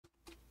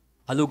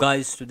Hello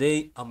guys,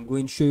 today I'm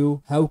going to show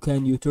you how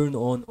can you turn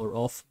on or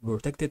off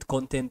protected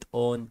content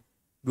on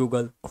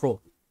Google Chrome.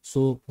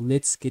 So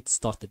let's get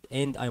started,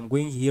 and I'm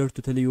going here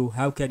to tell you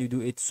how can you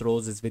do it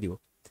through this video.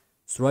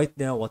 So right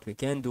now what we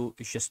can do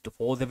is just to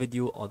follow the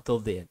video until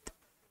the end,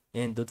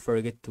 and don't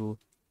forget to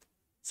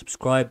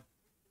subscribe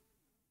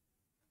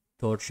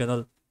to our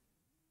channel,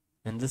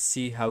 and let's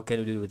see how can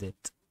we do with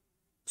it.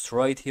 So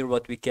right here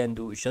what we can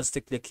do is just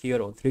to click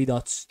here on three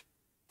dots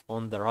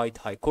on the right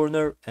high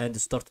corner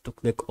and start to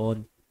click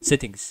on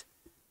settings.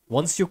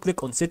 Once you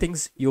click on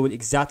settings, you will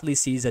exactly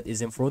see that is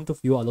in front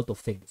of you a lot of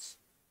things.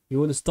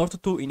 You will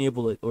start to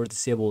enable it or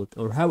disable it,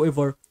 or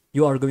however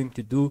you are going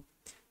to do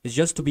is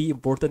just to be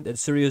important and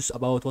serious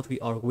about what we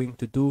are going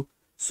to do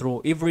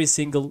through every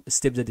single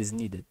step that is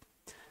needed.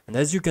 And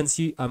as you can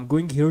see, I'm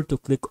going here to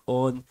click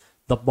on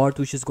the part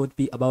which is going to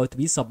be about to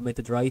be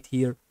submitted right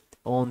here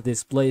on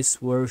this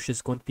place, where which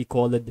is going to be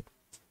called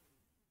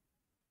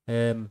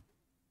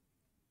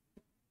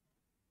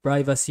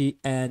privacy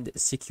and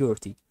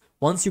security.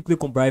 Once you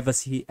click on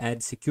privacy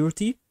and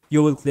security,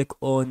 you will click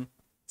on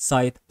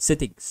site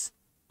settings.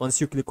 Once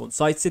you click on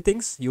site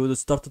settings, you will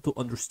start to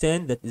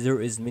understand that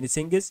there is many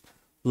things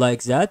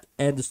like that,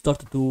 and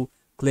start to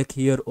click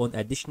here on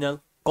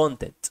additional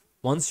content.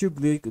 Once you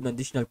click on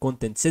additional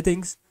content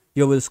settings,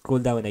 you will scroll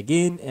down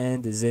again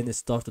and then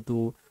start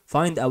to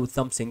find out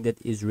something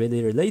that is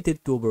really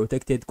related to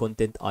protected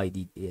content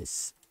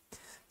IDs.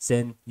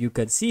 Then you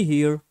can see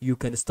here, you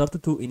can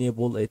start to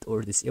enable it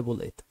or disable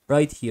it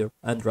right here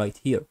and right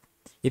here.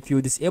 If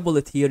you disable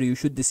it here, you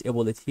should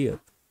disable it here.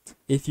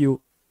 If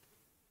you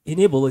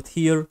enable it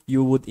here,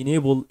 you would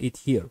enable it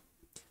here.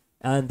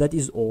 And that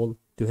is all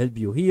to help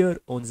you here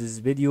on this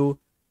video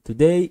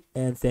today,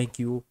 and thank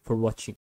you for watching.